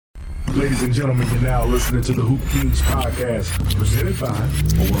Ladies and gentlemen, you're now listening to the Hoop Kings podcast, presented by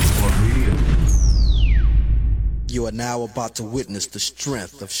One Media. You are now about to witness the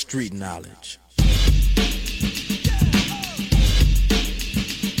strength of street knowledge.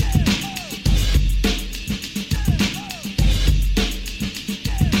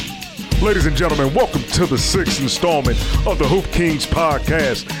 Ladies and gentlemen, welcome to the 6th installment of the Hoop Kings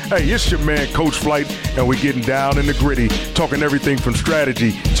podcast. Hey, it's your man, Coach Flight, and we're getting down in the gritty, talking everything from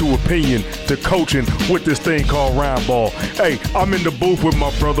strategy to opinion to coaching with this thing called Rhyme Ball. Hey, I'm in the booth with my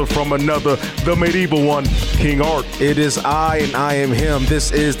brother from another, the medieval one, King Art. It is I, and I am him.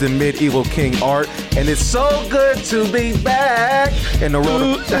 This is the medieval King Art, and it's so good to be back. In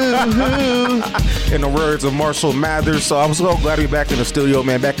the words of Marshall Mathers. So I'm so glad to be back in the studio,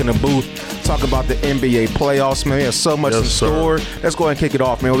 man, back in the booth. Talk about the NBA playoffs, man. We have so much in store. Let's go ahead and kick it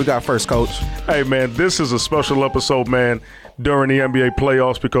off, man. What we got first, Coach? Hey, man, this is a special episode, man, during the NBA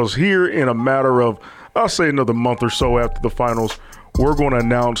playoffs because here in a matter of, I'll say another month or so after the finals, we're going to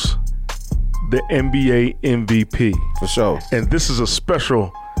announce the NBA MVP. For sure. And this is a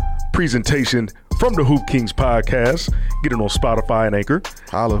special presentation from the Hoop Kings podcast. Get it on Spotify and Anchor.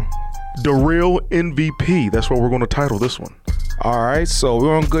 Holla. The Real MVP. That's what we're going to title this one. All right, so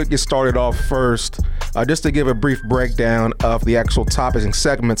we're going to get started off first, just to give a brief breakdown of the actual topics and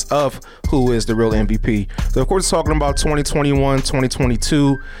segments of who is the real MVP. So, of course, talking about 2021,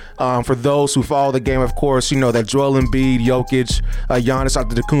 2022. For those who follow the game, of course, you know that Joel Embiid, Jokic, Giannis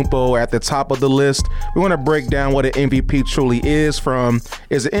Antetokounmpo are at the top of the list. We want to break down what an MVP truly is.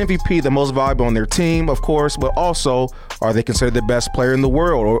 Is an MVP the most valuable on their team, of course, but also are they considered the best player in the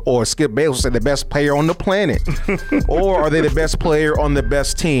world, or Skip Bayless would say the best player on the planet, or are they the best player on the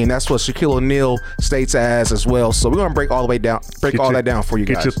best team? That's what Shaquille O'Neal states as well. So we're gonna break all that down for you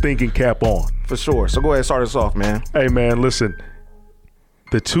guys. Get your thinking cap on. For sure. So go ahead and start us off, man. Hey, man, listen.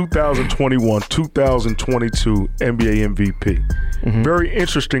 The 2021-2022 NBA MVP. Very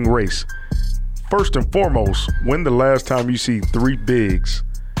interesting race. First and foremost, when the last time you see three bigs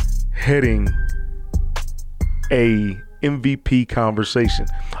heading a MVP conversation?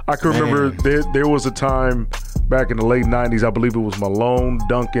 I can remember there was a time back in the late 90s, I believe it was Malone,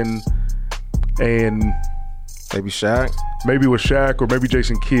 Duncan, and maybe Shaq. Maybe it was Shaq or maybe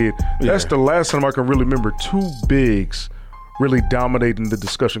Jason Kidd. Yeah. That's the last time I can really remember two bigs really dominating the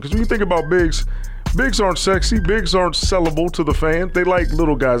discussion. Because when you think about bigs aren't sexy. Bigs aren't sellable to the fan. They like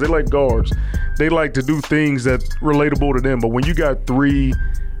little guys. They like guards. They like to do things that relatable to them. But when you got three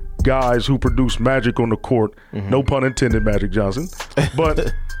guys who produce magic on the court, no pun intended, Magic Johnson,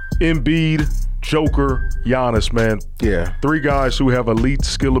 but Embiid, Joker, Giannis, man. Yeah. Three guys who have elite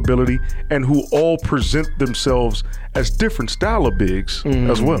skill ability and who all present themselves as different style of bigs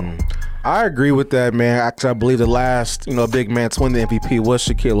as well. I agree with that, man. Actually, I believe the last, big man to win the MVP was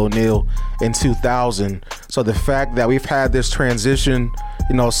Shaquille O'Neal in 2000. So the fact that we've had this transition,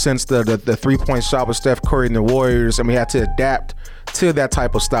 since the three-point shot with Steph Curry and the Warriors, and we had to adapt to that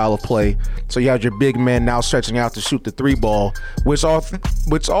type of style of play. So you have your big man now stretching out to shoot the three ball, which all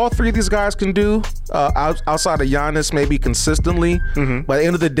three of these guys can do outside of Giannis, maybe consistently. But at the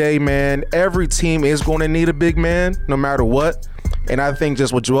end of the day, man, every team is going to need a big man no matter what. And I think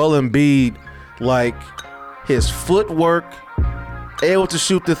just with Joel Embiid, like his footwork, able to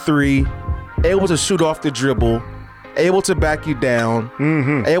shoot the three, able to shoot off the dribble, able to back you down,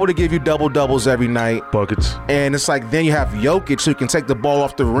 able to give you double-doubles every night. Buckets. And it's like then you have Jokic who can take the ball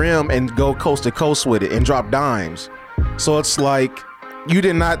off the rim and go coast to coast with it and drop dimes. So it's like you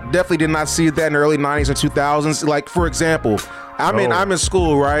definitely did not see that in the early 90s and 2000s. Like, for example, I'm in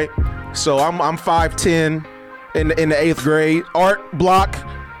school, right? So I'm 5'10", in the 8th grade. Art block,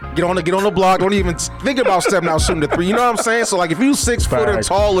 get on the block. Don't even think about stepping out shooting the three. You know what I'm saying? So like if you 6 foot or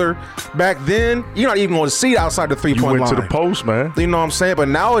taller back then, you're not even going to see outside the 3-point line. You went to the post, man. You know what I'm saying? But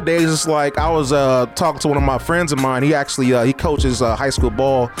nowadays it's like I was talking to one of my friends of mine. He actually he coaches high school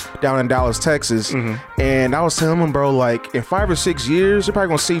ball down in Dallas, Texas. And I was telling him, bro, like in 5 or 6 years, you're probably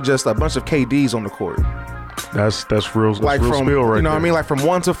going to see just a bunch of KDs on the court. That's real. That's like real from spill right you know there. what I mean, like from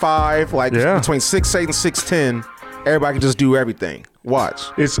 1 to 5, like between 6'8" and 6'10", everybody can just do everything. Watch.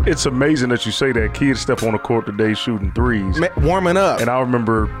 It's amazing that you say that. Kids step on the court today shooting threes, warming up. And I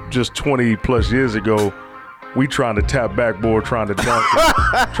remember just 20 plus years ago, we trying to tap backboard, trying to dunk,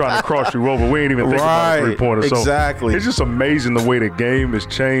 trying to cross you over. We ain't even thinking about a three-pointer. Exactly. So it's just amazing the way the game has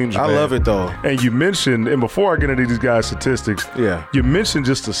changed. I love it though. And you mentioned, and before I get into these guys' statistics, you mentioned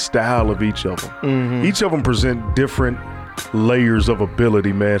just the style of each of them. Each of them present different layers of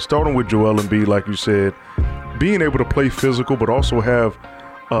ability, man. Starting with Joel Embiid, like you said, being able to play physical, but also have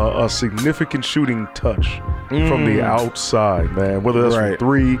a significant shooting touch from the outside, man. Whether that's from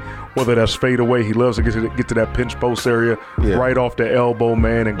three, whether that's fade away. He loves to get to that pinch post area right off the elbow,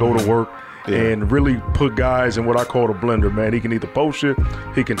 man, and go to work and really put guys in what I call the blender, man. He can either post you,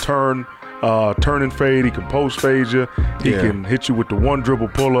 he can turn and fade, he can post fade you, he can hit you with the one dribble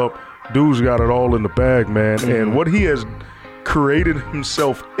pull up. Dude's got it all in the bag, man. And what he has created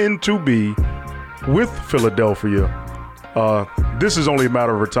himself into be with Philadelphia, this is only a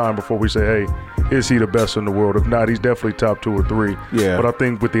matter of time before we say, hey, is he the best in the world? If not, he's definitely top 2 or 3. Yeah. But I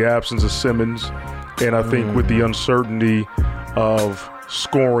think with the absence of Simmons, and I think with the uncertainty of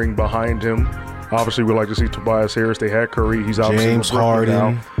scoring behind him, obviously we like to see Tobias Harris. They had Curry. He's obviously James Harden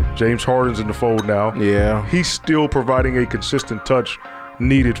now. James Harden's in the fold now. Yeah. He's still providing a consistent touch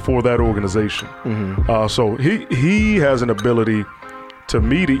needed for that organization. So he has an ability to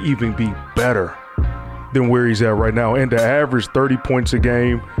me to even be better than where he's at right now, and to average 30 points a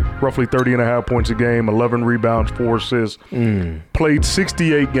game, roughly 30 and a half points a game, 11 rebounds, 4 assists, played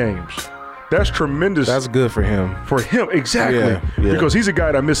 68 games. That's tremendous. That's good for him. For him, exactly. Because he's a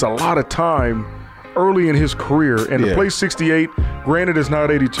guy that missed a lot of time early in his career, and to play 68, granted it's not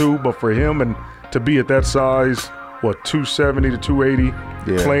 82, but for him and to be at that size, 270 to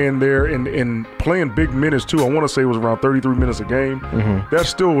 280, playing there and playing big minutes too. I want to say it was around 33 minutes a game. That's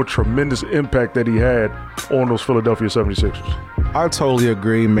still a tremendous impact that he had on those Philadelphia 76ers. I totally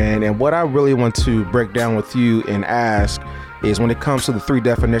agree, man. And what I really want to break down with you and ask is when it comes to the 3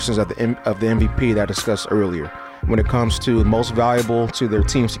 definitions of the MVP that I discussed earlier. When it comes to most valuable to their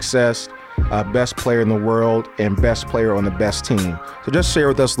team success, best player in the world, and best player on the best team. So just share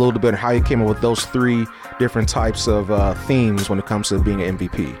with us a little bit how you came up with those 3 different types of themes when it comes to being an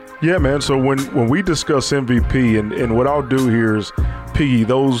MVP. Yeah, man. So when we discuss MVP, and what I'll do here is piggy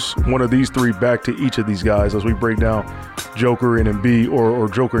one of these 3 back to each of these guys as we break down Joker and Embiid or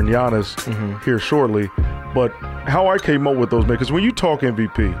Joker and Giannis here shortly. But how I came up with those, man, because when you talk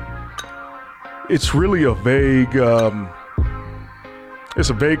MVP, it's really a vague it's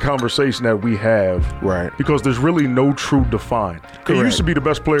a vague conversation that we have, right? Because there's really no true define. He used to be the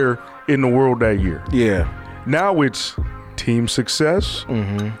best player in the world that year. Yeah. Now it's team success.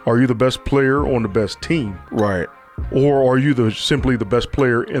 Are you the best player on the best team? Right. Or are you simply the best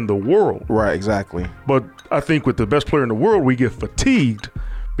player in the world? Right, exactly. But I think with the best player in the world, we get fatigued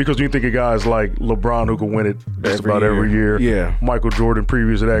because when you think of guys like LeBron who can win it just about every year. Yeah. Michael Jordan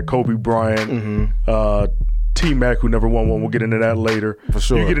previous to that, Kobe Bryant, T-Mac who never won one. We'll get into that later. For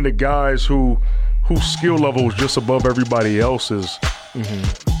sure. You get into guys whose skill level is just above everybody else's.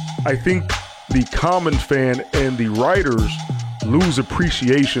 I think the common fan and the writers lose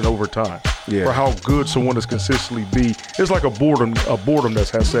appreciation over time for how good someone is consistently be. It's like a boredom that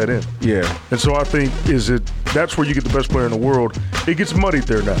has set in. Yeah. And so I think that's where you get the best player in the world. It gets muddied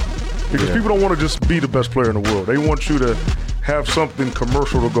there now because people don't want to just be the best player in the world. They want you to have something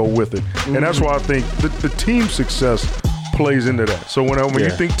commercial to go with it. And that's why I think the team success plays into that. So when you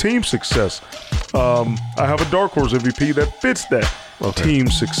think team success, I have a dark horse MVP that fits that team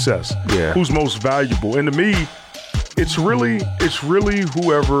success. Yeah. Who's most valuable? And to me, it's really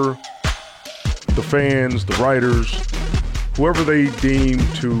whoever the fans, the writers, whoever they deem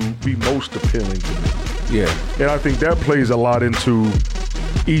to be most appealing to me. Yeah. And I think that plays a lot into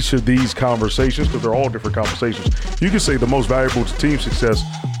each of these conversations because they're all different conversations. You could say the most valuable to team success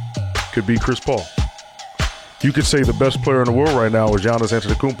could be Chris Paul. You could say the best player in the world right now is Giannis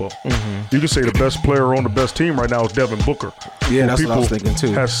Antetokounmpo. You could say the best player on the best team right now is Devin Booker. Yeah, that's what I was thinking too.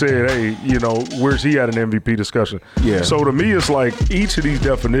 Have said, hey, where's he at an MVP discussion? Yeah. So to me, it's like each of these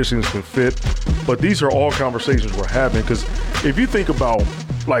definitions can fit, but these are all conversations we're having because if you think about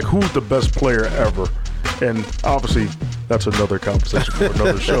like who's the best player ever, and obviously that's another conversation for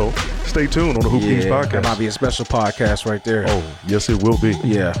another show. Stay tuned on the Hoop Kings podcast. That might be a special podcast right there. Oh, yes, it will be.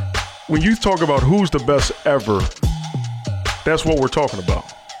 Yeah. When you talk about who's the best ever, that's what we're talking about.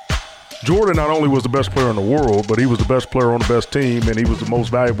 Jordan not only was the best player in the world, but he was the best player on the best team, and he was the most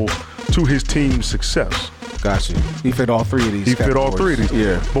valuable to his team's success. Gotcha. He fit all 3 of these. Fit all 3 of these.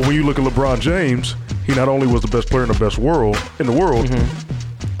 Yeah. But when you look at LeBron James, he not only was the best player in the world,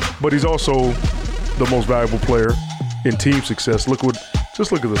 but he's also the most valuable player in team success.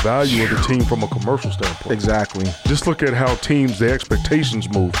 Just look at the value of the team from a commercial standpoint. Exactly. Just look at how the expectations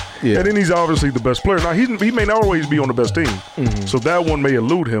move. Yeah. And then he's obviously the best player. Now, he may not always be on the best team, so that one may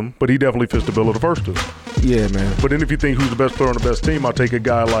elude him, but he definitely fits the bill of the first 2. Yeah, man. But then if you think who's the best player on the best team, I'll take a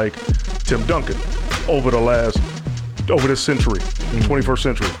guy like Tim Duncan over this century, 21st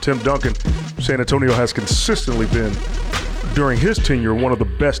century. Tim Duncan, San Antonio has consistently been, during his tenure, one of the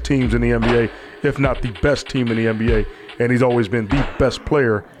best teams in the NBA, if not the best team in the NBA. and he's always been the best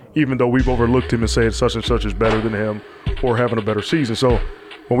player, even though we've overlooked him and said such and such is better than him or having a better season. So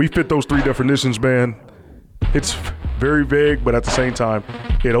when we fit those three definitions, man, it's very vague, but at the same time,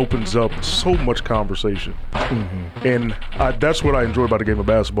 it opens up so much conversation. And that's what I enjoy about the game of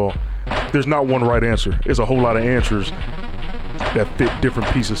basketball. There's not one right answer. It's a whole lot of answers that fit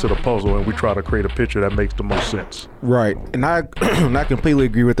different pieces to the puzzle, and we try to create a picture that makes the most sense. Right. And I completely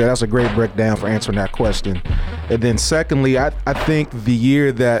agree with that. That's a great breakdown for answering that question. And then secondly, I think the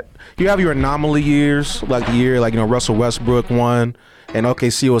year that you have your anomaly years, like the year Russell Westbrook won and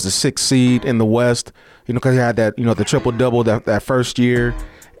OKC was the 6th seed in the West, because he had that, the triple-double that first year.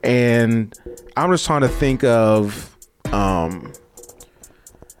 And I'm just trying to think of I'm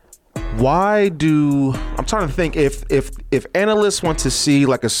trying to think if analysts want to see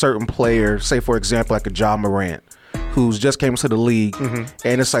like a certain player, say for example like a Ja Morant, who's just came to the league,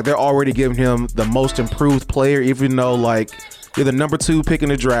 and it's like they're already giving him the most improved player, even though like you're the number 2 pick in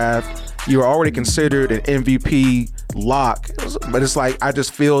the draft, you're already considered an MVP lock. But it's like I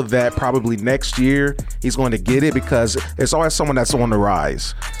just feel that probably next year he's going to get it because it's always someone that's on the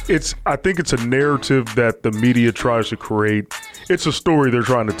rise. I think it's a narrative that the media tries to create. It's a story they're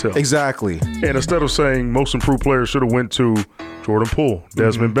trying to tell. Exactly. And instead of saying most improved players should have went to Jordan Poole,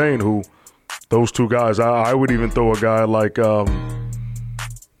 Desmond Bane, who those two guys, I would even throw a guy like, you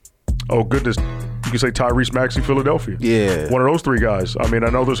can say Tyrese Maxey, Philadelphia. Yeah. One of those three guys. I mean, I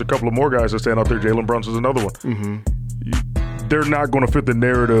know there's a couple of more guys that stand out there. Jalen Brunson's another one. They're not going to fit the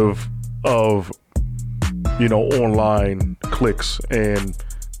narrative of, online clicks and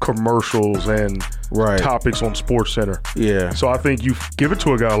commercials and topics on SportsCenter. Yeah. So I think you give it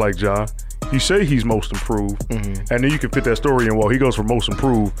to a guy like Ja. You say he's most improved, and then you can fit that story in. Well, he goes from most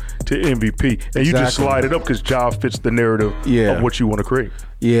improved to MVP, and you just slide it up because Ja fits the narrative of what you want to create.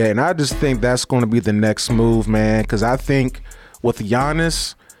 Yeah, and I just think that's going to be the next move, man, because I think with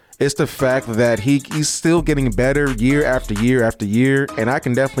Giannis, it's the fact that he's still getting better year after year after year, and I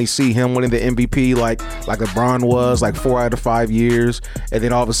can definitely see him winning the MVP like LeBron was, like 4 out of 5 years, and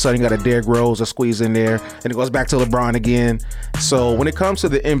then all of a sudden you got a Derrick Rose that squeeze in there, and it goes back to LeBron again. So when it comes to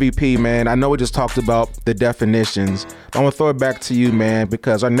the MVP, man, I know we just talked about the definitions, but I'm going to throw it back to you, man,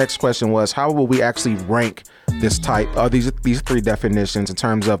 because our next question was, how will we actually rank this type of these 3 definitions in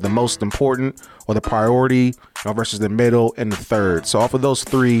terms of the most important or the priority versus the middle and the third? So off of those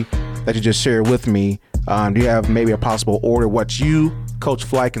 3 that you just shared with me, do you have maybe a possible order what you, Coach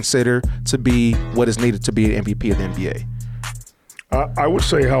Fly, consider to be what is needed to be an MVP of the NBA? I would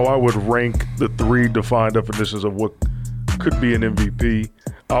say how I would rank the 3 defined definitions of what could be an MVP.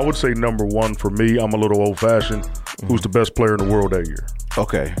 I would say number 1 for me, I'm a little old-fashioned, who's the best player in the world that year.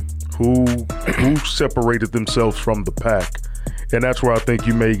 Okay. Who separated themselves from the pack. And that's where I think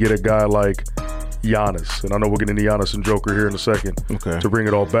you may get a guy like Giannis. And I know we'll get into Giannis and Joker here in a second to bring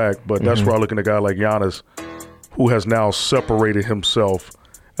it all back. But that's where I look at a guy like Giannis, who has now separated himself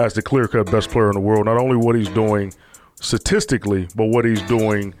as the clear-cut best player in the world. Not only what he's doing statistically, but what he's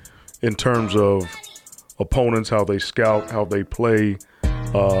doing in terms of opponents, how they scout, how they play,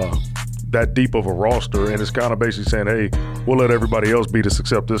 that deep of a roster. And it's kind of basically saying, hey, we'll let everybody else beat us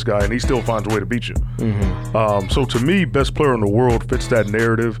except this guy, and he still finds a way to beat you. So to me, best player in the world fits that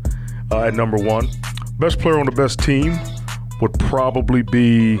narrative at number 1. Best player on the best team would probably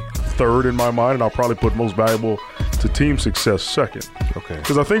be 3rd in my mind, and I'll probably put most valuable to team success 2nd. Okay.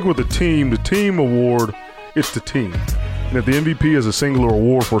 Because I think with the team award, it's the team. And if the MVP is a singular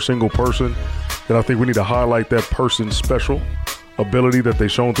award for a single person, then I think we need to highlight that person's special ability that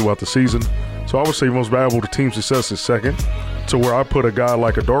they've shown throughout the season. So I would say most valuable to team success is 2nd, to where I put a guy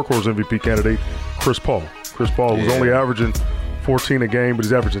like a dark horse MVP candidate, Chris Paul. Chris Paul was only averaging 14 a game, but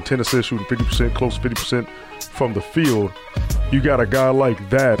he's averaging 10 assists, shooting 50%, close to 50% from the field. You got a guy like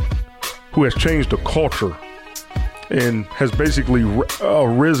that who has changed the culture and has basically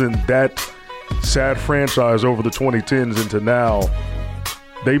risen that sad franchise over the 2010s into now.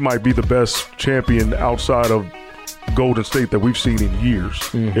 They might be the best champion outside of Golden State that we've seen in years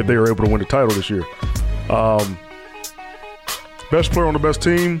if they are able to win the title this year. Best player on the best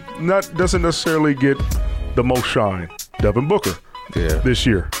team doesn't necessarily get the most shine. Devin Booker this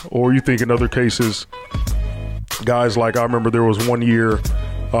year. Or you think in other cases, guys like, I remember there was one year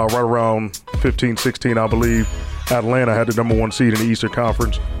right around 15, 16, I believe, Atlanta had the number 1 seed in the Eastern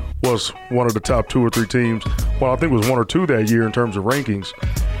Conference, was one of the top 2 or 3 teams. Well, I think it was 1 or 2 that year in terms of rankings.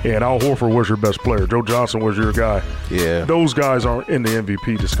 And Al Horford was your best player. Joe Johnson was your guy. Yeah. Those guys aren't in the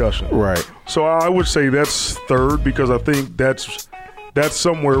MVP discussion. Right. So I would say that's 3rd, because I think that's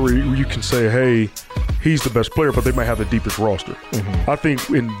somewhere where you can say, hey, he's the best player, but they might have the deepest roster. I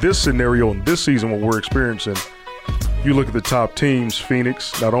think in this scenario, in this season, what we're experiencing, you look at the top teams,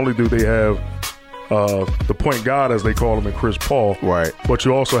 Phoenix, not only do they have the point guard, as they call him, in Chris Paul, right, but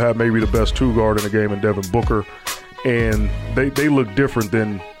you also have maybe the best two guard in the game in Devin Booker, and they look different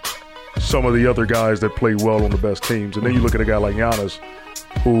than some of the other guys that play well on the best teams. And then you look at a guy like Giannis,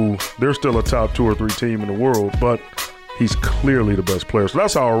 who they're still a top 2 or 3 team in the world, but he's clearly the best player. So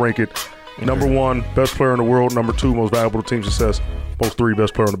that's how I rank it. Number 1, best player in the world. Number 2, most valuable to team success. Most 3,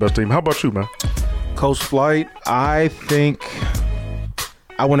 best player on the best team. How about you, man? Coach Flight, I think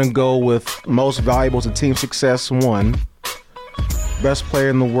I want to go with most valuable to team success 1, best player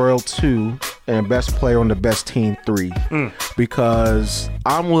in the world 2, and best player on the best team 3. Because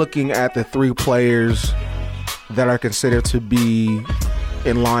I'm looking at the 3 players that are considered to be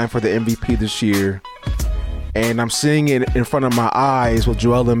in line for the MVP this year, and I'm seeing it in front of my eyes with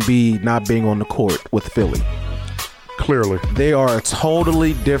Joel Embiid not being on the court with Philly. Clearly. They are a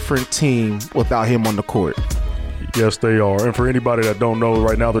totally different team without him on the court. Yes, they are. And for anybody that don't know,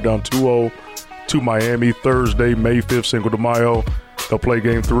 right now they're down 2-0 to Miami Thursday, May 5th, Cinco de Mayo. They'll play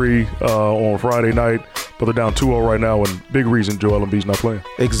Game 3 on Friday night, but they're down 2-0 right now, and big reason Joel Embiid's not playing.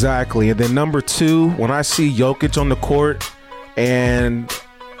 Exactly. And then number 2, when I see Jokic on the court, and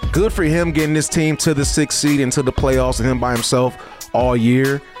good for him getting this team to the 6th seed into the playoffs and him by himself all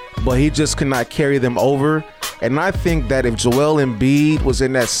year, but he just could not carry them over. And I think that if Joel Embiid was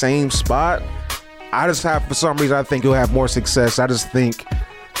in that same spot, for some reason, I think he'll have more success. I just think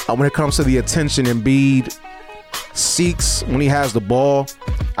when it comes to the attention Embiid seeks when he has the ball,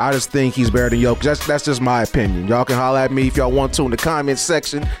 I just think he's better than Jokic. That's just my opinion. Y'all can holler at me if y'all want to in the comment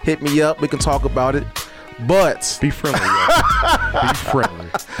section. Hit me up. We can talk about it. But be friendly, y'all. Be friendly.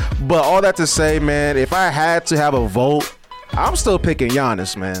 But all that to say, man, if I had to have a vote, I'm still picking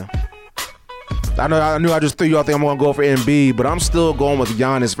Giannis, man. I knew I just threw you out there. I'm going to go for Embiid, but I'm still going with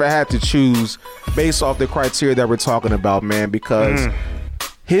Giannis if I had to choose based off the criteria that we're talking about, man, because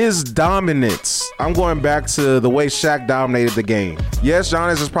his dominance, I'm going back to the way Shaq dominated the game. Yes,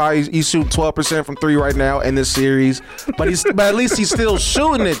 Giannis is he's shooting 12% from 3 right now in this series, but at least he's still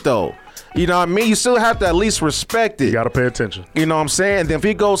shooting it, though. You know what I mean? You still have to at least respect it. You got to pay attention. You know what I'm saying? Then if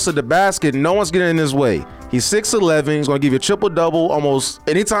he goes to the basket, no one's getting in his way. He's 6'11". He's going to give you a triple-double almost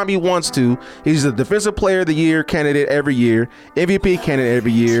anytime he wants to. He's the Defensive Player of the Year candidate every year, MVP candidate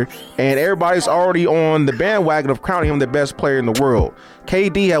every year, and everybody's already on the bandwagon of counting him the best player in the world.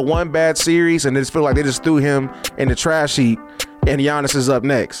 KD had one bad series, and it just feel like they just threw him in the trash heap, and Giannis is up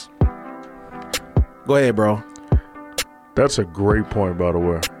next. Go ahead, bro. That's a great point, by the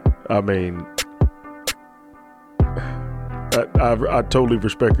way. I mean, I totally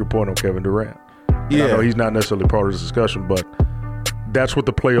respect your point on Kevin Durant. Yeah. I know he's not necessarily part of this discussion, but that's what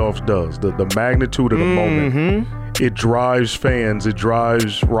the playoffs does. The magnitude of the moment, it drives fans, it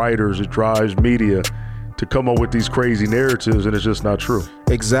drives writers, it drives media to come up with these crazy narratives, and it's just not true.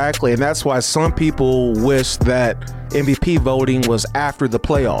 Exactly, and that's why some people wish that MVP voting was after the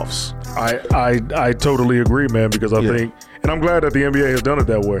playoffs. I totally agree, man, because I think, and I'm glad that the NBA has done it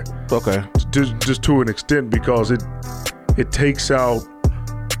that way. Okay. Just to an extent, because it takes out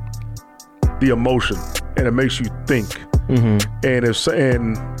the emotion and it makes you think. And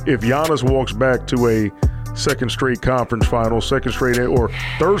if Giannis walks back to a second straight conference finals, second straight or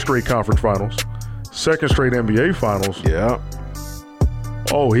third straight conference finals, second straight NBA finals,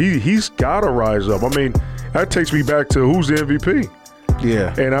 he's got to rise up. I mean, that takes me back to who's the MVP.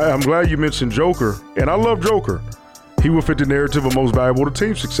 Yeah. And I'm glad you mentioned Joker, and I love Joker. He would fit the narrative of most valuable to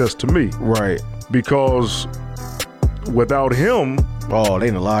team success to me. Right. Because without him, they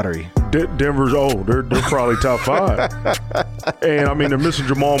in the lottery. Denver's they're probably top 5. And I mean, they're missing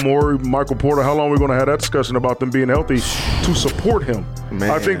Jamal Murray, Michael Porter. How long are we going to have that discussion about them being healthy to support him?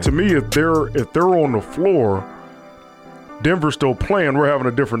 Man. I think to me, if they're on the floor, Denver's still playing, we're having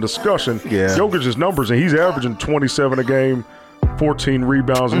a different discussion. Yeah. Jokic's numbers, and he's averaging 27 a game, 14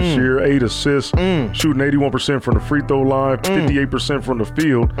 rebounds this year, 8 assists, shooting 81% from the free throw line, 58% from the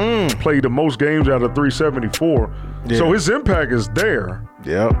field, played the most games out of 374. Yeah. So his impact is there.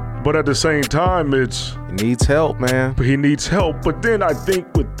 Yeah. But at the same time, he needs help, man. He needs help. But then I think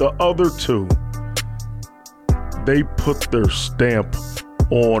with the other two, they put their stamp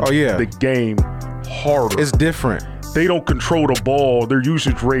on the game harder. It's different. They don't control the ball. Their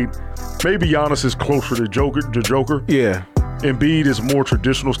usage rate, maybe Giannis is closer to Joker. Yeah. Embiid is more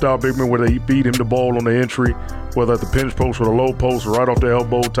traditional style big man where they beat him the ball on the entry, whether at the pinch post or the low post or right off the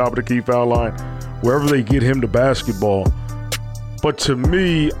elbow, top of the key foul line, wherever they get him the basketball. But to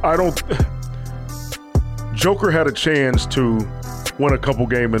me, Joker had a chance to win a couple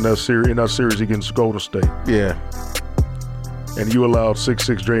games in that series against Golden State. Yeah. And you allowed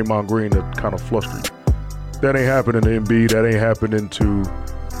 6'6" Draymond Green to kind of fluster you. That ain't happening to Embiid. That ain't happening to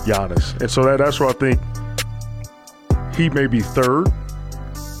Giannis. And so that's where I think he may be third.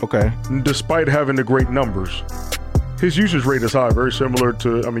 Okay. Despite having the great numbers, his usage rate is high, very similar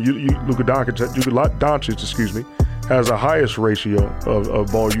to, Luka Doncic, has the highest ratio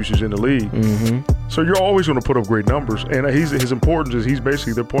of ball usage in the league. Mm-hmm. So you're always going to put up great numbers. And his importance is he's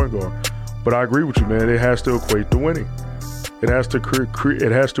basically their point guard. But I agree with you, man. It has to equate to winning. It has to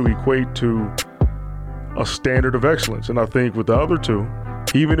it has to equate to a standard of excellence. And I think with the other two,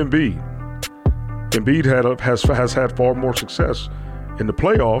 even Embiid has had far more success in the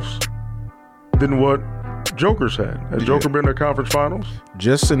playoffs than what Joker's had. Has Joker been in the conference finals?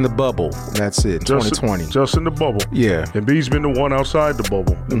 Just in the bubble. That's it. 2020. Just in the bubble. Yeah. Embiid's been the one outside the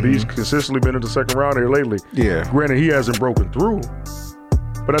bubble. Embiid's consistently been in the second round here lately. Yeah. Granted, he hasn't broken through.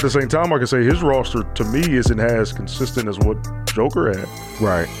 But at the same time, I can say his roster, to me, isn't as consistent as what Joker had.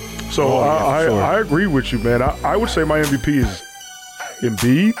 Right. So I agree with you, man. I would say my MVP is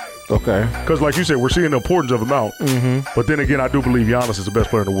Embiid. Okay. Because like you said, we're seeing the importance of him out. Mm-hmm. But then again, I do believe Giannis is the best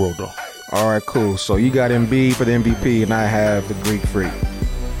player in the world, though. All right, cool. So you got Embiid for the MVP, and I have the Greek Freak.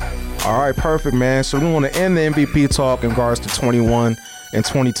 All right, perfect, man. So we want to end the MVP talk in regards to 21 and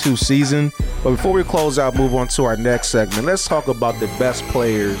 22 season. But before we close out, move on to our next segment, let's talk about the best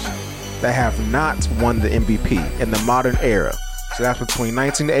players that have not won the MVP in the modern era. So that's between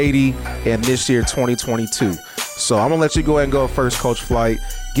 1980 and this year, 2022. So I'm going to let you go ahead and go first, Coach Flight.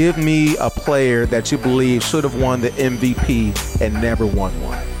 Give me a player that you believe should have won the MVP and never won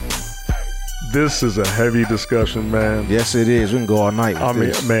one. This is a heavy discussion, man. Yes, it is. We can go all night with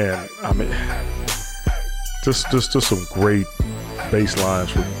this. Just some great baselines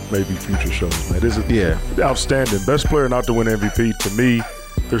for maybe future shows, man. This is outstanding. Best player not to win MVP, to me,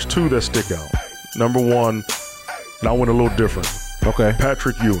 there's two that stick out. Number one, and I went a little different. Okay.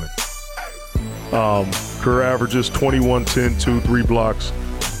 Patrick Ewing. Career averages 21, 10, 2, 3 blocks.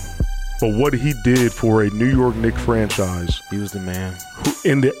 But what he did for a New York Knicks franchise. He was the man. Who,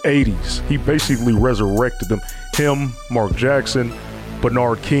 in the 80s, he basically resurrected them. Him, Mark Jackson,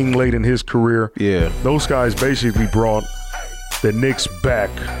 Bernard King late in his career. Yeah. Those guys basically brought the Knicks back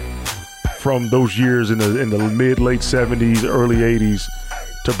from those years in the mid-late 70s, early 80s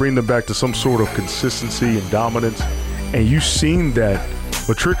to bring them back to some sort of consistency and dominance. And you've seen that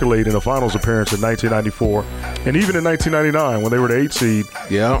matriculate in a finals appearance in 1994 and even in 1999 when they were the 8 seed.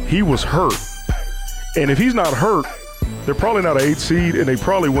 Yeah, he was hurt, and if he's not hurt, they're probably not an 8 seed, and they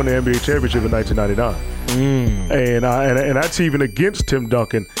probably won the NBA championship in 1999. And that's even against Tim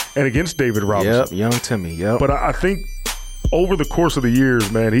Duncan and against David Robinson. Yep, young Timmy. Yep. But I think over the course of the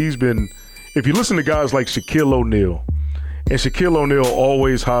years, man, he's been. If you listen to guys like Shaquille O'Neal, and Shaquille O'Neal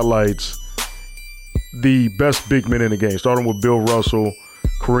always highlights the best big men in the game, starting with Bill Russell.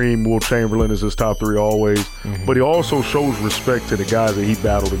 Kareem, Will Chamberlain is his top 3 always. Mm-hmm. But he also shows respect to the guys that he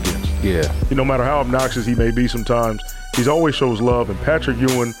battled against. Yeah. No matter how obnoxious he may be sometimes, he always shows love. And Patrick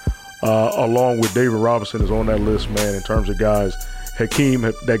Ewing, along with David Robinson, is on that list, man, in terms of guys, Hakeem,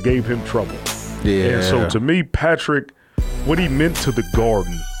 that gave him trouble. Yeah. And so to me, Patrick, what he meant to the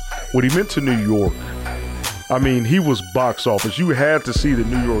Garden, what he meant to New York, I mean, he was box office. You had to see the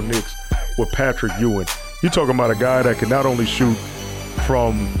New York Knicks with Patrick Ewing. You're talking about a guy that can not only shoot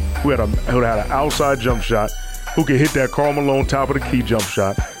who had an outside jump shot, who could hit that Karl Malone top of the key jump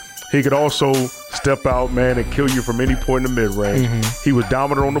shot. He could also step out, man, and kill you from any point in the mid-range. Mm-hmm. He was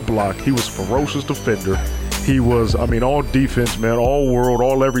dominant on the block. He was a ferocious defender. He was, all defense, man, all world,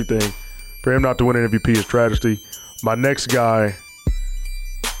 all everything. For him not to win an MVP is tragedy. My next guy,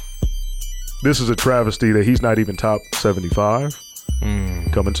 this is a travesty that he's not even top 75.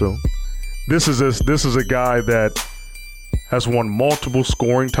 Coming soon. This is a guy that has won multiple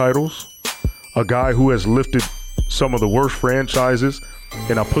scoring titles, a guy who has lifted some of the worst franchises,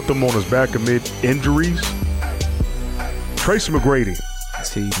 and I put them on his back amid injuries. Tracy McGrady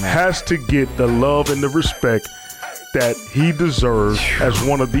has to get the love and the respect that he deserves as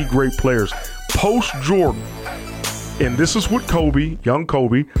one of the great players. Post-Jordan, and this is with Kobe, young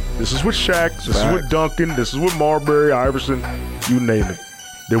Kobe, this is with Shaq, this is with Duncan, this is with Marbury, Iverson, you name it.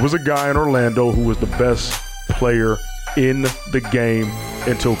 There was a guy in Orlando who was the best player in the game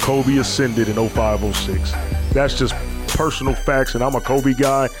until Kobe ascended in 05-06. That's just personal facts, and I'm a Kobe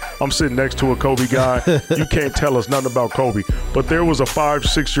guy. I'm sitting next to a Kobe guy. You can't tell us nothing about Kobe. But there was a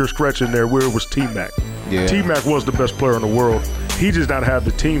 5-6 year stretch in there where it was T-Mac. Yeah. T-Mac was the best player in the world. He did not have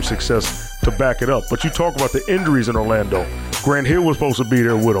the team success to back it up. But you talk about the injuries in Orlando. Grant Hill was supposed to be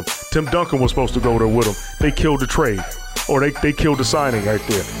there with him. Tim Duncan was supposed to go there with him. They killed the trade, or they killed the signing right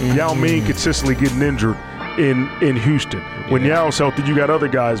there. Mm-hmm. Yao Ming consistently getting injured in Houston. When Yao's healthy, you got other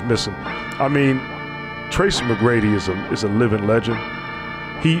guys missing. Tracy McGrady is a living legend.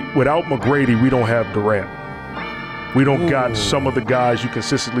 Without McGrady, we don't have Durant. We don't got some of the guys you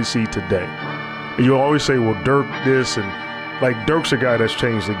consistently see today. And you always say, well, Dirk this, and like Dirk's a guy that's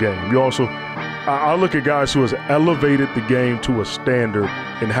changed the game. You also, I look at guys who has elevated the game to a standard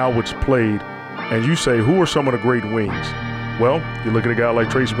in how it's played, and you say, who are some of the great wings? Well, you look at a guy like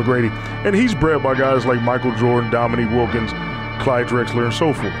Tracy McGrady, and he's bred by guys like Michael Jordan, Dominique Wilkins, Clyde Drexler, and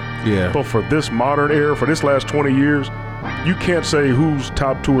so forth. Yeah. But for this modern era, for this last 20 years, you can't say who's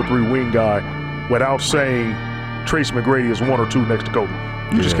top 2 or 3 wing guy without saying Tracy McGrady is 1 or 2 next to Kobe.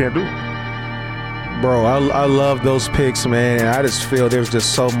 You just can't do it. Bro, I love those picks, man, and I just feel there's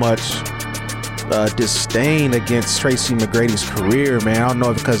just so much disdain against Tracy McGrady's career, man. I don't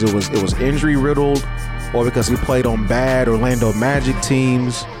know if because it was injury riddled, or because he played on bad Orlando Magic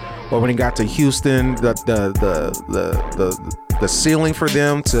teams, or when he got to Houston, the ceiling for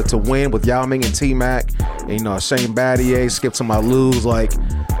them to win with Yao Ming and T-Mac, and, Shane Battier, Skip to my lose, like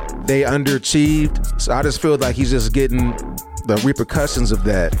they underachieved. So I just feel like he's just getting the repercussions of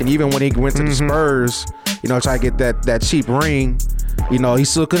that. And even when he went to the Spurs, try to get that cheap ring, he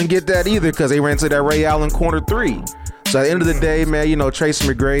still couldn't get that either because they ran to that Ray Allen corner 3. So at the end of the day, man, Tracy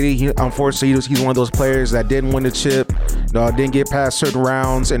McGrady, unfortunately, he's one of those players that didn't win the chip, didn't get past certain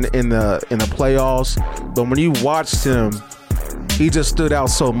rounds in the playoffs. But when you watched him, he just stood out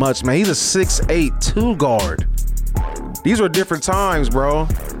so much, man. He's a 6'8" 2 guard. These were different times, bro.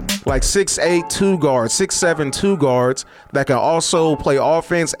 Like 6'8" 2 guards, 6'7" 2 guards that can also play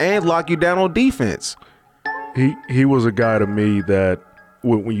offense and lock you down on defense. He was a guy to me that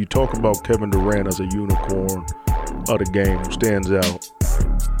when you talk about Kevin Durant as a unicorn of the game who stands out,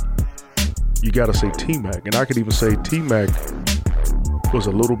 you got to say T-Mac. And I could even say T-Mac was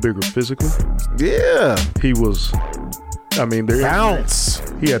a little bigger physically. Yeah. He was, bounce.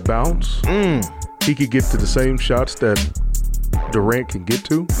 He had bounce. He could get to the same shots that Durant can get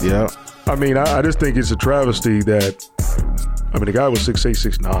to. Yeah. I just think it's a travesty that, the guy was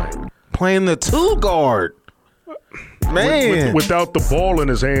 6'8", 6'9". Playing the 2 guard. Man. Without the ball in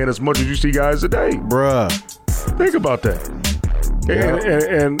his hand as much as you see guys today. Bruh. Think about that.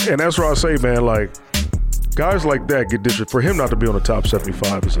 Yeah. And that's why I say, man, like, guys like that get disrespected. For him not to be on the top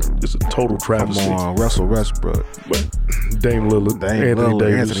 75 is a total travesty. Come on, Russell Westbrook. But Dame Lillard,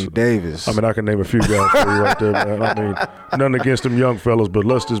 Anthony Davis. I can name a few guys for you right there, man. Nothing against them young fellas, but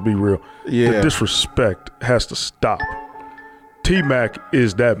let's just be real. Yeah. The disrespect has to stop. T-Mac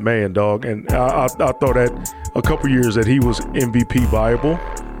is that man, dog. And I thought that a couple years that he was MVP viable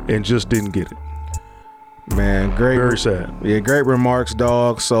and just didn't get it. Man, great. Very sad. Yeah, great remarks,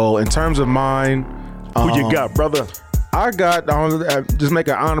 dog. So in terms of mine, who you got, brother? I got just make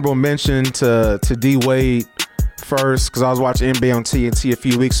an honorable mention to D Wade first, because I was watching NBA on TNT a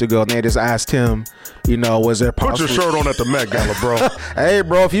few weeks ago, and they just asked him, was there possible? Put your shirt on at the Met Gala, bro. Hey,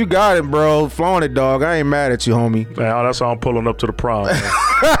 bro, if you got it, bro, flaunt it, dog. I ain't mad at you, homie. Man, that's how I'm pulling up to the prom, man.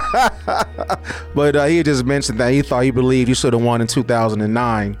 But he just mentioned that he believed he should have won in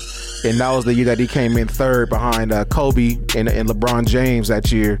 2009, and that was the year that he came in third behind Kobe and LeBron James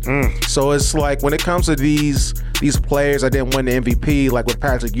that year. So it's like when it comes to these players that didn't win the MVP, like with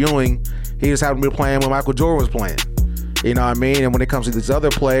Patrick Ewing, he just happened to be playing when Michael Jordan was playing. You know what I mean? And when it comes to these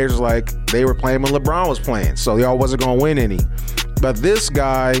other players, like they were playing when LeBron was playing, so y'all wasn't gonna win any. But this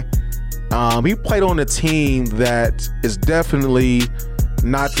guy, he played on a team that is definitely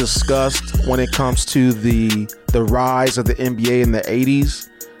not discussed when it comes to the rise of the NBA in the 80s.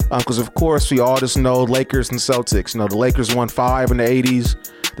 Because of course we all just know Lakers and Celtics. The Lakers won 5 in the 80s,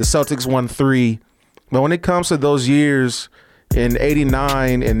 the Celtics won 3. But when it comes to those years in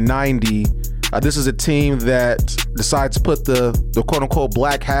 89 and 90, this is a team that decides to put the quote-unquote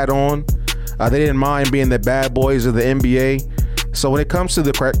black hat on. They didn't mind being the bad boys of the NBA. So when it comes to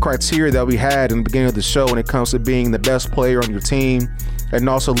the criteria that we had in the beginning of the show, when it comes to being the best player on your team and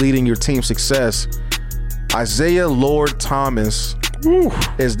also leading your team's success, Isaiah Lord Thomas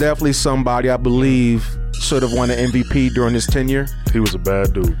is definitely somebody I believe should have won an MVP during his tenure. He was a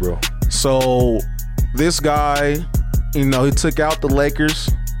bad dude, bro. So this guy, he took out the Lakers.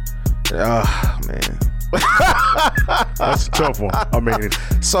 Man. That's a tough one.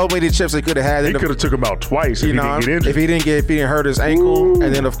 So many chips they could have had. He could have took him out twice if he didn't get injured. If he didn't hurt his ankle.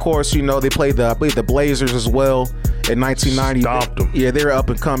 And then of course, they played the Blazers as well in 1990. Stopped them. Yeah, they were up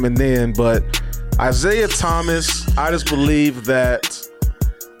and coming then. But Isaiah Thomas, I just believe that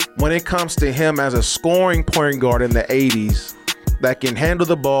when it comes to him as a scoring point guard in the 80s that can handle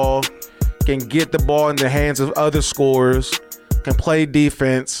the ball, can get the ball in the hands of other scorers, can play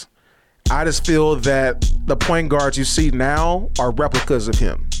defense, I just feel that the point guards you see now are replicas of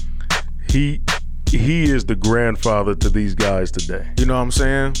him. He he is the grandfather to these guys today. You know what I'm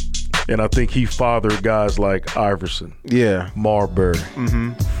saying? And I think he fathered guys like Iverson, Marbury,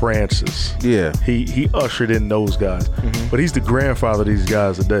 Francis. Yeah. He ushered in those guys. But he's the grandfather of these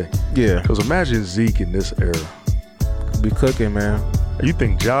guys today. Yeah. Because imagine Zeke in this era. Be cooking, man. You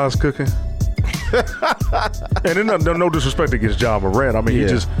think Ja's cooking? And then no disrespect against John Morant. I mean, he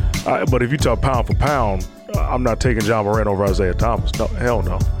just. But if you talk pound for pound, I'm not taking John Morant over Isaiah Thomas. No, hell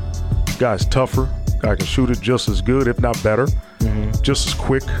no. Guy's tougher. Guy can shoot it just as good, if not better. Just as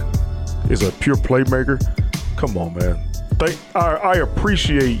quick. Is a pure playmaker. Come on, man. I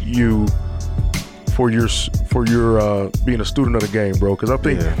appreciate you for your being a student of the game, bro. Because I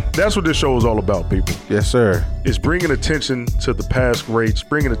think that's what this show is all about, people. Yes, sir. It's bringing attention to the past greats,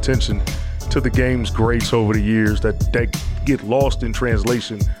 bringing attention to the game's greats over the years that get lost in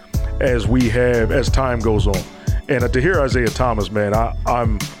translation as time goes on. And to hear Isaiah Thomas, man,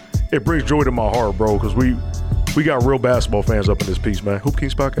 it brings joy to my heart, bro. Because we got real basketball fans up in this piece, man. Hoop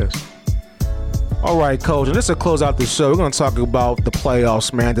Kings Podcast. All right, Coach, and just to close out the show, we're going to talk about the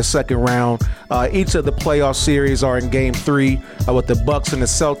playoffs, man, the second round. Each of the playoff series are in Game 3 with the Bucks and the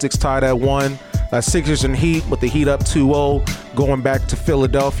Celtics tied at 1. Sixers and Heat with the Heat up 2-0 going back to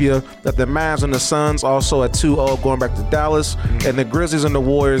Philadelphia. The Mavs and the Suns also at 2-0 going back to Dallas. And the Grizzlies and the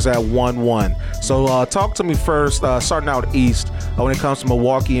Warriors at 1-1. So talk to me first, starting out East, when it comes to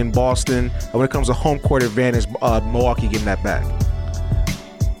Milwaukee and Boston, when it comes to home court advantage, Milwaukee getting that back.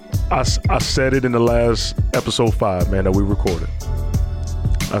 I said it in the last episode 5, man, that we recorded.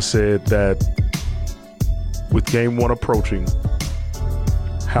 I said that with Game 1 approaching,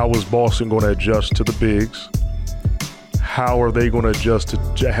 how is Boston going to adjust to the bigs? How are they going to adjust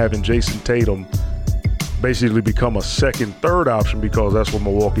to having Jason Tatum basically become a second, third option, because that's what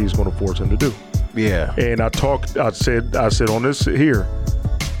Milwaukee is going to force him to do. Yeah. And I said on this here,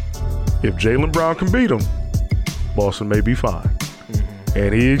 if Jaylen Brown can beat him, Boston may be fine.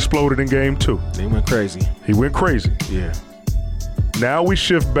 And he exploded in Game 2. He went crazy. Yeah. Now we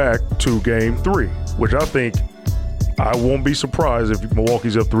shift back to Game 3, which I think I won't be surprised if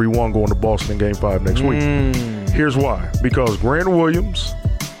Milwaukee's up 3-1 going to Boston in Game 5 next week. Here's why. Because Grant Williams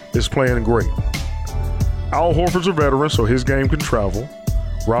is playing great. Al Horford's a veteran, so his game can travel.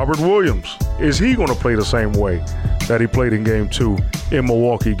 Robert Williams, is he going to play the same way that he played in Game 2 in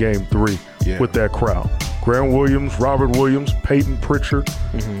Milwaukee Game 3 with that crowd? Grant Williams, Robert Williams, Peyton Pritchard,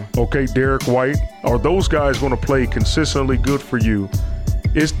 Derek White. Are those guys going to play consistently good for you?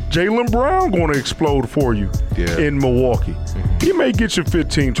 Is Jaylen Brown going to explode for you in Milwaukee? He may get you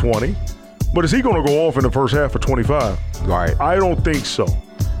 15, 20, but is he going to go off in the first half of 25? Right. I don't think so.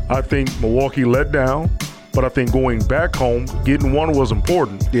 I think Milwaukee let down, but I think going back home, getting one was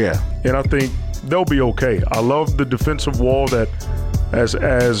important. Yeah. And I think they'll be okay. I love the defensive wall that as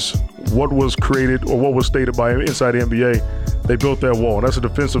what was created or what was stated by inside the NBA, they built that wall. And that's a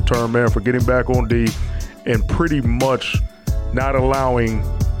defensive term, man, for getting back on D and pretty much not allowing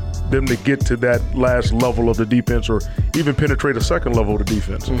them to get to that last level of the defense or even penetrate a second level of the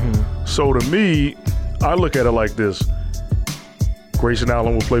defense. So to me, I look at it like this. Grayson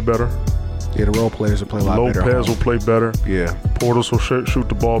Allen will play better. Yeah, the role players will play a lot better. Lopez will play better. Yeah. Portis will shoot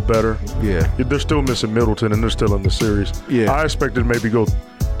the ball better. Yeah. They're still missing Middleton, and they're still in the series. Yeah. I expected maybe go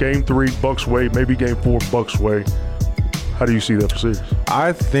Game 3, Bucks way, maybe Game 4, Bucks way. How do you see that for series?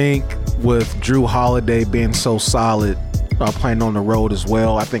 I think with Drew Holiday being so solid, playing on the road as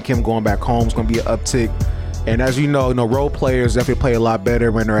well, I think him going back home is going to be an uptick. And as you know, role players definitely play a lot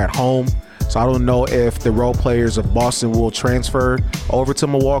better when they're at home. So I don't know if the role players of Boston will transfer over to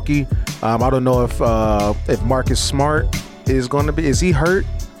Milwaukee. I don't know if Marcus Smart is going to be. Is he hurt?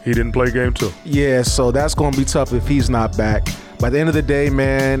 He didn't play Game 2. Yeah, so that's going to be tough if he's not back. By the end of the day,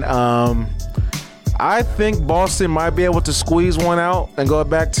 man, I think Boston might be able to squeeze one out and go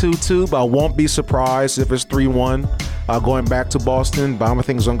back 2-2, but I won't be surprised if it's 3-1 going back to Boston. But I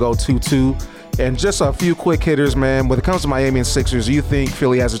think it's going to go 2-2. And just a few quick hitters, man. When it comes to Miami and Sixers, do you think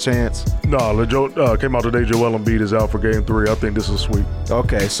Philly has a chance? No, came out today. Joel Embiid is out for Game 3. I think this is sweet.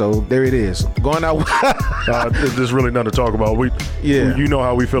 Okay, so there it is. Going out. There's really nothing to talk about. You know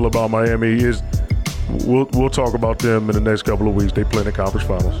how we feel about Miami. We'll talk about them in the next couple of weeks. They play in the conference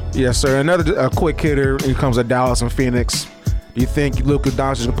finals. Yes, sir. Another quick hitter. Here comes to Dallas and Phoenix. Do you think Luka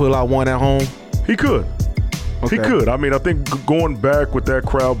Doncic can pull out one at home? He could. Okay. He could. I mean, I think going back with that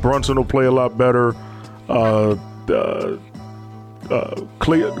crowd, Brunson will play a lot better. Bertans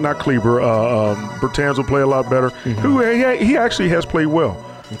will play a lot better. He actually has played well.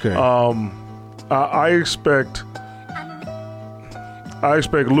 Okay. I expect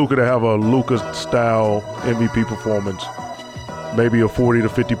Luka to have a Luka-style MVP performance, maybe a 40 to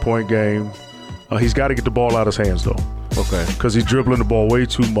 50 point game. He's got to get the ball out of his hands, though. Okay. Because he's dribbling the ball way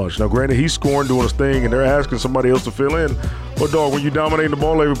too much. Now, granted, he's scoring, doing his thing, and they're asking somebody else to fill in. But, dog, when you dominate the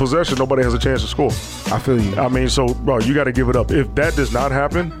ball every possession, nobody has a chance to score. I feel you. I mean, so, bro, you got to give it up. If that does not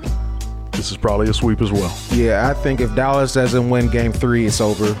happen, this is probably a sweep as well. Yeah, I think if Dallas doesn't win Game 3, it's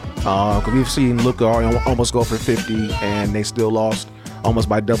over. Because we've seen Luka almost go for 50, and they still lost almost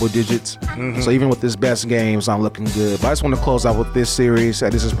by double digits. So even with his best games, I'm looking good. But I just want to close out with this series.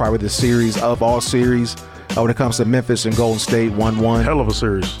 This is probably the series of all series. When it comes to Memphis and Golden State, 1-1. Hell of a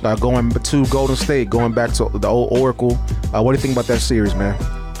series. Going to Golden State, going back to the old Oracle. What do you think about that series, man?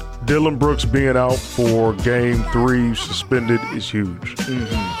 Dylan Brooks being out for Game 3 suspended is huge.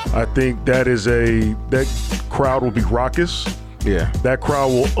 I think that crowd will be raucous. Yeah. That crowd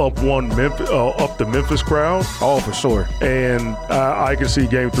will up the Memphis crowd. Oh, for sure. And I can see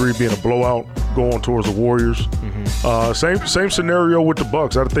Game 3 being a blowout going towards the Warriors. Same scenario with the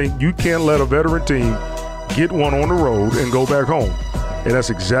Bucks. I think you can't let a veteran team get one on the road and go back home. And that's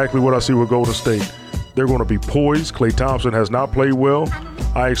exactly what I see with Golden State. They're going to be poised. Klay Thompson has not played well.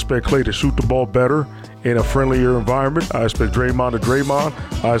 I expect Klay to shoot the ball better in a friendlier environment. I expect Draymond to Draymond.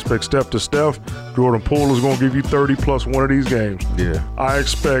 I expect Steph to Steph. Jordan Poole is going to give you 30 plus one of these games. Yeah. I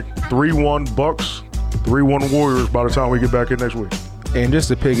expect 3-1 Bucks, 3-1 Warriors by the time we get back in next week. And just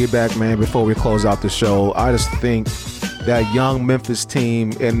to piggyback, man, before we close out the show, I just think that young Memphis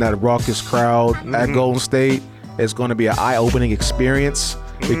team and that raucous crowd at Golden State is going to be an eye-opening experience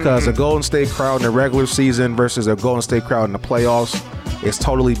because a Golden State crowd in the regular season versus a Golden State crowd in the playoffs is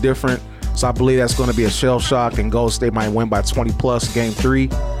totally different. So I believe that's going to be a shell shock, and Golden State might win by 20 plus Game 3.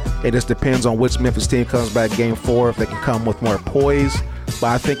 It just depends on which Memphis team comes back Game 4, if they can come with more poise. But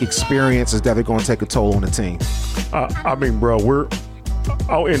I think experience is definitely going to take a toll on the team. I mean, bro,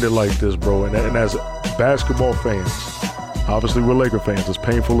 I'll end it like this, bro. And as basketball fans, obviously we're Laker fans, as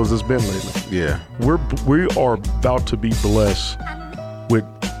painful as it's been lately. Yeah. We are about to be blessed with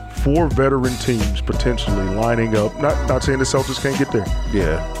 4 veteran teams potentially lining up. Not saying the Celtics can't get there.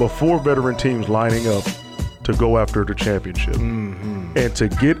 Yeah. But 4 veteran teams lining up to go after the championship. And to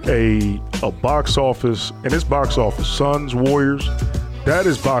get a box office, and it's box office, Suns, Warriors, that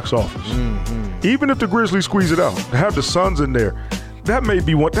is box office. Even if the Grizzlies squeeze it out, to have the Suns in there, that may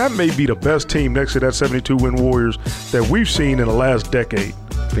be the best team next to that 72-win Warriors that we've seen in the last decade.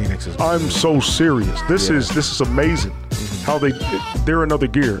 Phoenix is. I'm so serious. This is amazing how they're another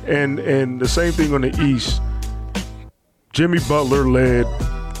gear. And the same thing on the East. Jimmy Butler led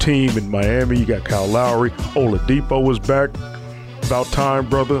team in Miami. You got Kyle Lowry. Oladipo was back. About time,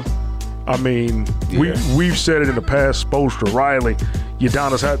 brother. I mean, we've said it in the past. Spoelstra, Riley,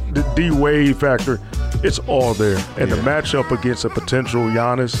 Udonis, the D-Wade factor. It's all there. And the matchup against a potential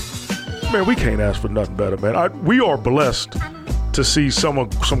Giannis, man, we can't ask for nothing better, man. We are blessed to see some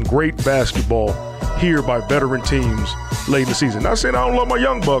great basketball here by veteran teams late in the season. Not saying I don't love my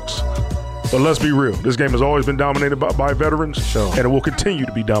young Bucks, but let's be real. This game has always been dominated by veterans, and it will continue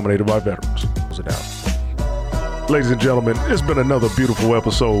to be dominated by veterans. Close it out. Ladies and gentlemen, it's been another beautiful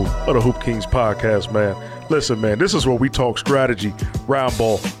episode of the Hoop Kings podcast, man. Listen, man, this is where we talk strategy, round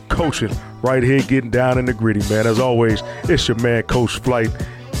ball, coaching, right here getting down in the gritty, man. As always, it's your man, Coach Flight,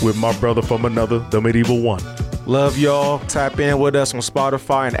 with my brother from another, the Medieval One. Love y'all. Tap in with us on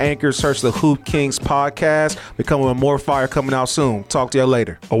Spotify and Anchor. Search the Hoop Kings podcast. We're coming with more fire coming out soon. Talk to y'all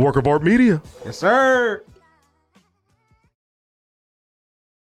later. A work of art media. Yes, sir.